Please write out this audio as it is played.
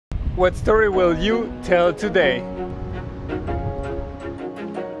what story will you tell today?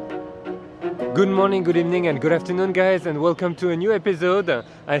 Good morning, good evening and good afternoon guys, and welcome to a new episode.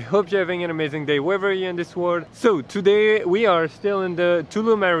 I hope you're having an amazing day wherever you're in this world. So today we are still in the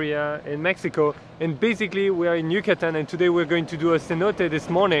Tulum area in Mexico, and basically we are in Yucatan, and today we're going to do a cenote this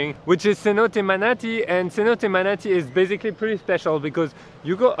morning, which is Cenote Manati. And Cenote Manati is basically pretty special because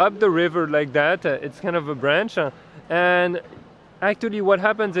you go up the river like that, it's kind of a branch, and actually what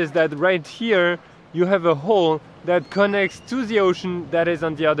happens is that right here you have a hole that connects to the ocean that is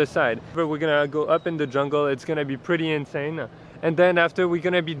on the other side. We're gonna go up in the jungle, it's gonna be pretty insane. And then after we're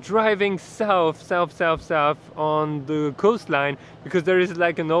gonna be driving south on the coastline, because there is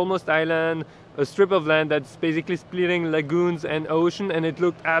like an almost island, a strip of land that's basically splitting lagoons and ocean, and it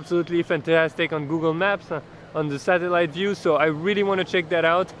looked absolutely fantastic on Google Maps, on the satellite view, so I really want to check that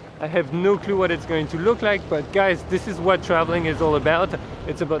out. I have no clue what it's going to look like, but guys, this is what traveling is all about.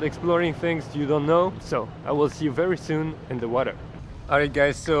 It's about exploring things you don't know, so I will see you very soon in the water. Alright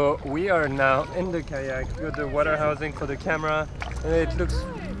guys, so we are now in the kayak. We got the water housing for the camera, and it looks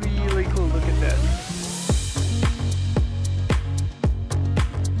really cool. Look at that.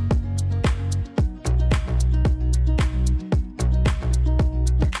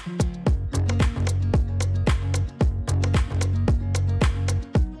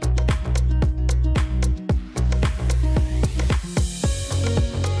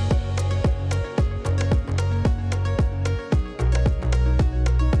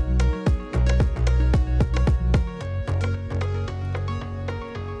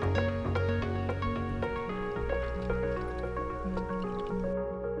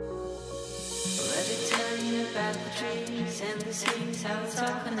 And the seas, how it's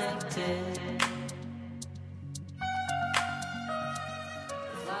all connected.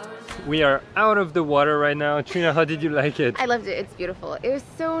 We are out of the water right now. Trina, how did you like it? I loved it. It's beautiful. It was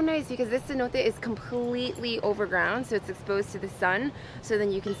so nice because this cenote is completely overground, so it's exposed to the sun. So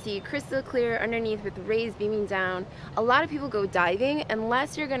then you can see crystal clear underneath with rays beaming down. A lot of people go diving.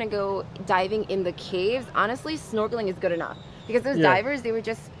 Unless you're gonna go diving in the caves, honestly, snorkeling is good enough. Because those divers, they were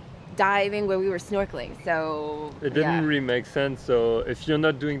just diving where we were snorkeling, so it didn't really make sense. So if you're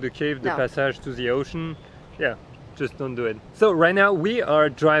not doing the cave, the passage to the ocean, just don't do it. So right now we are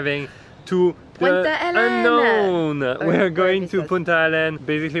driving to the unknown. We're going to Punta Alen.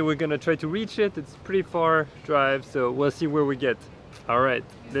 Basically we're gonna try to reach it. It's pretty far drive, so we'll see where we get. All right,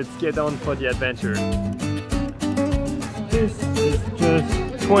 let's get on for the adventure. This is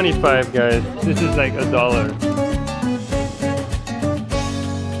just 25 guys. This is like $1.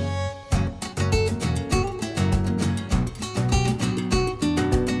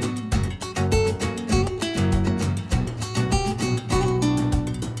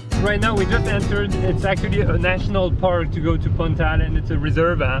 Right now we just entered. It's actually a national park to go to Punta Alen. It's a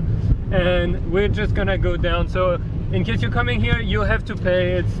reserva, and we're just gonna go down. So in case you're coming here, you have to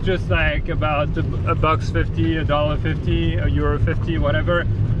pay. It's just like about $1.50, $1.50, €1.50, whatever.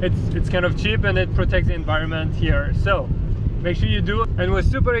 It's kind of cheap, and it protects the environment here. So make sure you do. And we're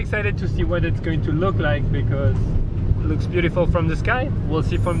super excited to see what it's going to look like, because it looks beautiful from the sky. We'll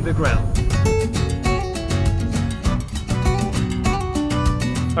see from the ground.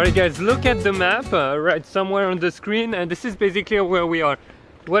 Alright guys, look at the map right somewhere on the screen, and this is basically where we are.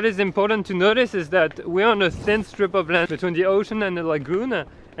 What is important to notice is that we're on a thin strip of land between the ocean and the lagoon,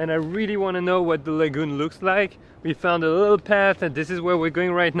 and I really want to know what the lagoon looks like. We found a little path, and this is where we're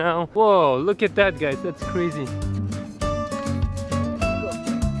going right now. Whoa, look at that guys, that's crazy.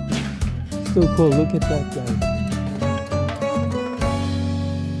 So cool, look at that guys.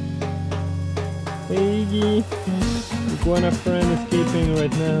 Hey Iggy. Iguana friend escaping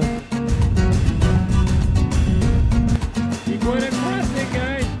right now. Iguana crossing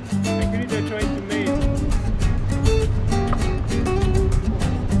guys! Actually they're trying to mate.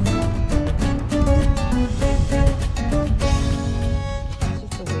 it's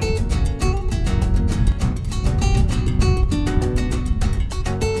just a wave.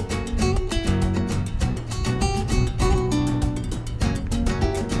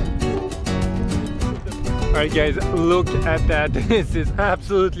 Alright guys, look at that. This is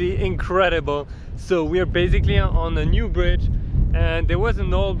absolutely incredible. So we're basically on a new bridge, and there was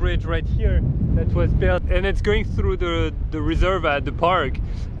an old bridge right here that was built, and it's going through the reserve at the park.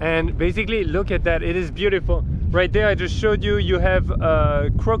 And basically look at that, it is beautiful. Right there I just showed you, you have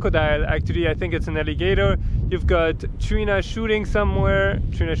a crocodile. Actually I think it's an alligator. You've got Trina shooting somewhere,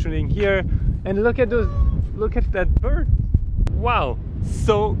 Trina shooting here, and look at those, look at that bird. Wow,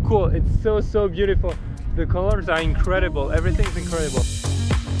 so cool. It's so beautiful. The colors are incredible. Everything's incredible.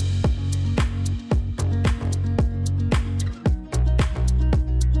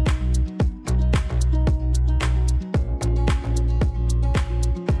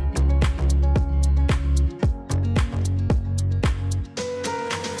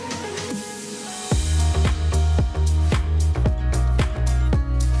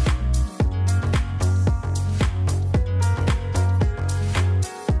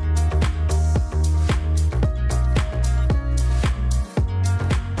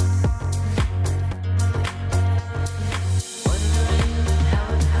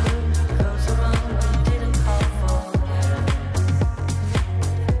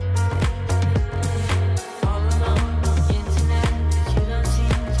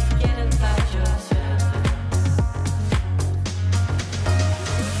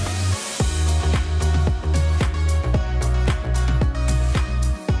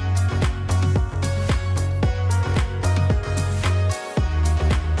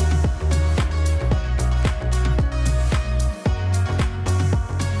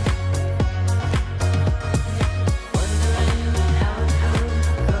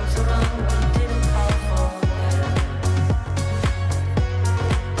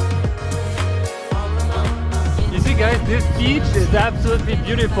 beach is absolutely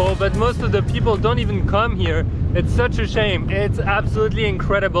beautiful, but most of the people don't even come here. It's such a shame. It's absolutely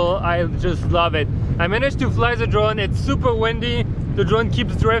incredible. I just love it. I managed to fly the drone. It's super windy. The drone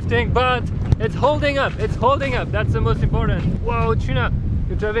keeps drifting, but it's holding up. It's holding up. That's the most important. Whoa, Trina,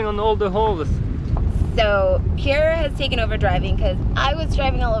 you're driving on all the holes. So Pierre has taken over driving because I was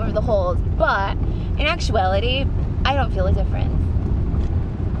driving all over the holes, but in actuality, I don't feel a difference.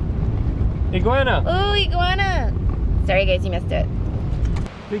 Iguana. Oh, iguana. Sorry guys, you missed it.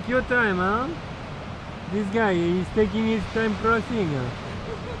 Take your time, huh? This guy, he's taking his time crossing.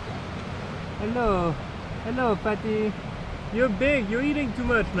 Hello. Hello, Patty. You're big. You're eating too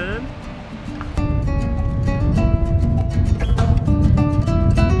much, man.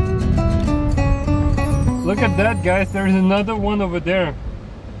 Look at that, guys. There's another one over there.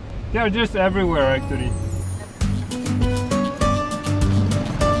 They are just everywhere, actually.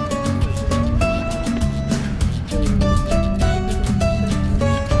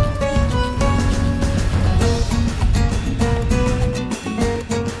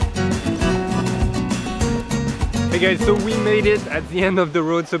 Hey guys, so we made it at the end of the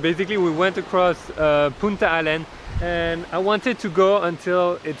road. So basically we went across Punta Allen, and I wanted to go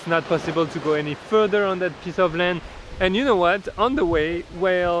until it's not possible to go any further on that piece of land. And you know what? On the way,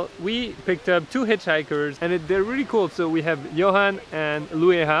 well, we picked up two hitchhikers, and they're really cool. So we have Johan and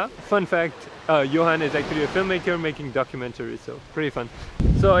Lueha. Fun fact, Johan is actually a filmmaker making documentaries, so pretty fun.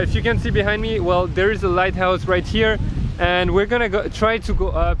 So if you can see behind me, well, there is a lighthouse right here, and we're gonna try to go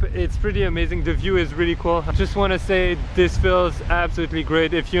up. It's pretty amazing. The view is really cool. I just want to say this feels absolutely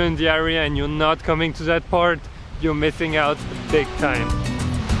great. If you're in the area and you're not coming to that part, you're missing out big time.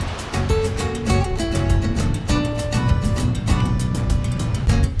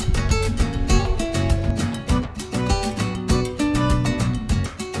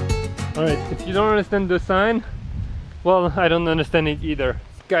 Alright, if you don't understand the sign, well, I don't understand it either.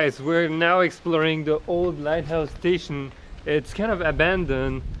 Guys, we're now exploring the old lighthouse station. It's kind of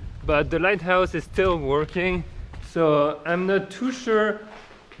abandoned, but the lighthouse is still working. So I'm not too sure.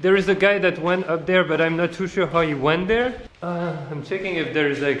 There is a guy that went up there, but I'm not too sure how he went there. I'm checking if there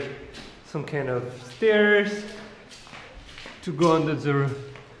is like some kind of stairs to go under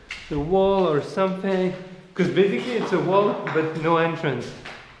the wall or something. Because basically it's a wall, but no entrance.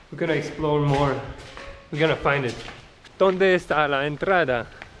 We're gonna explore more. We're gonna find it. ¿Dónde está la entrada?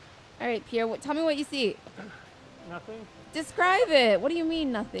 All right, Pierre, tell me what you see. Nothing. Describe it. What do you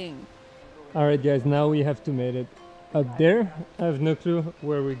mean nothing? All right, guys, now we have to make it up there. I have no clue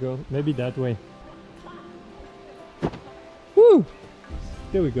where we go. Maybe that way. Woo!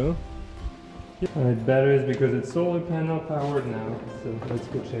 There we go. All right, batteries because it's solar panel powered now. So let's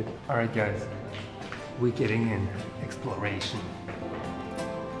go check. All right, guys, we're getting in exploration.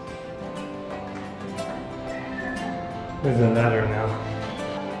 There's a ladder now.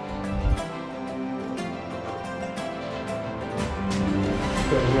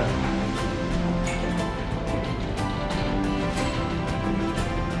 Going up.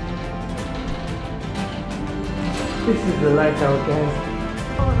 This is the lighthouse,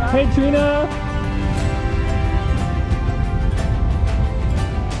 guys. Hey, Trina!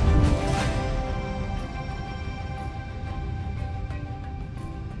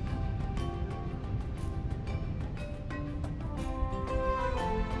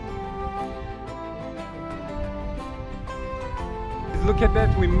 Look at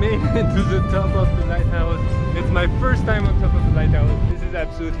that, we made it to the top of the lighthouse. It's my first time on top of the lighthouse. This is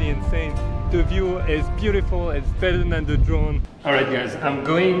absolutely insane. The view is beautiful, it's better than the drone. Alright guys, I'm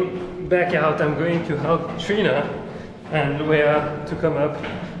going back out. I'm going to help Trina and Luea to come up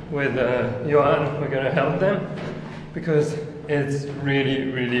with Johan. We're gonna help them because it's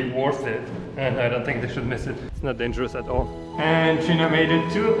really, really worth it. And I don't think they should miss it. It's not dangerous at all. And Trina made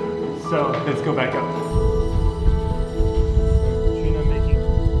it too, so let's go back up.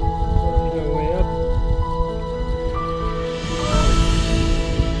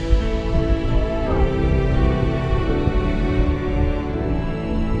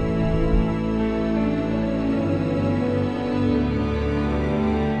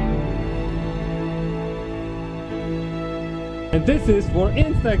 And this is for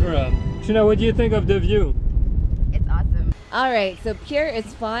Instagram. Trina, what do you think of the view? It's awesome. All right, so Pierre is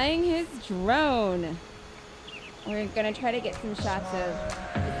flying his drone. We're gonna try to get some shots of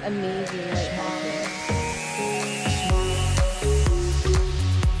this amazing lighthouse.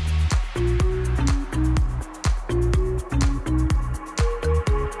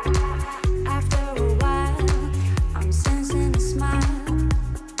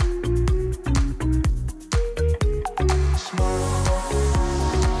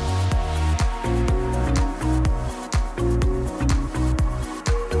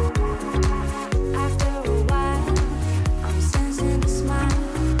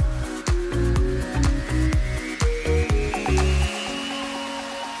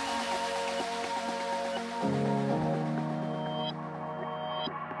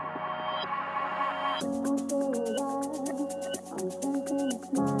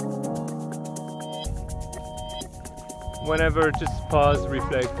 Whenever, just pause,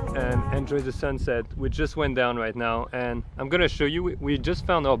 reflect, and enjoy the sunset. We just went down right now, and I'm gonna show you. We just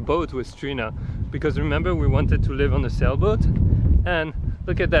found our boat with Trina, because remember we wanted to live on a sailboat, and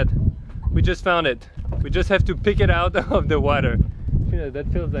look at that. We just found it. We just have to pick it out of the water. Trina,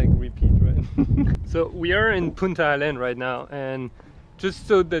 that feels like repeat, right? So we are in Punta Island right now, and just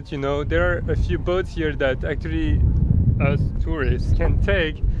so that you know, there are a few boats here that actually us tourists can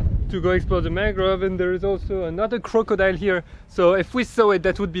take to go explore the mangrove, and there is also another crocodile here. So if we saw it,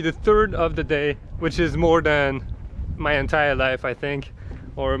 that would be the third of the day, which is more than my entire life, I think.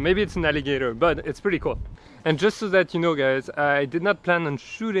 Or maybe it's an alligator, but it's pretty cool. And just so that you know, guys, I did not plan on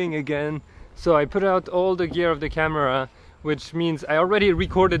shooting again, so I put out all the gear of the camera, which means I already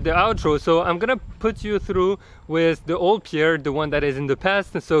recorded the outro. So I'm gonna put you through with the old pier, the one that is in the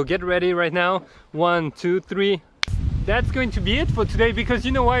past. So get ready right now. 1, 2, 3. That's going to be it for today, because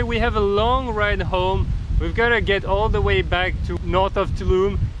you know why? We have a long ride home. We've got to get all the way back to north of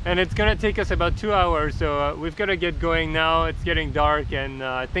Tulum, and it's gonna take us about 2 hours. So we've got to get going now. It's getting dark, and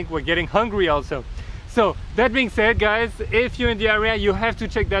I think we're getting hungry also. So that being said, guys, if you're in the area, you have to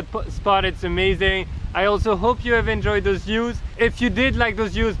check that spot. It's amazing. I also hope you have enjoyed those views. If you did like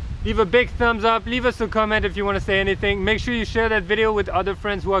those views, leave a big thumbs up, leave us a comment if you want to say anything. Make sure you share that video with other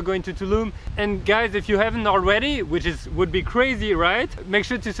friends who are going to Tulum. And guys, if you haven't already, which would be crazy, right? Make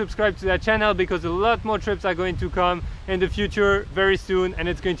sure to subscribe to that channel, because a lot more trips are going to come in the future very soon, and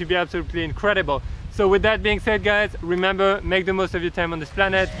it's going to be absolutely incredible. So with that being said, guys, remember, make the most of your time on this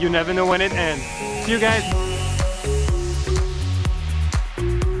planet. You never know when it ends. See you guys.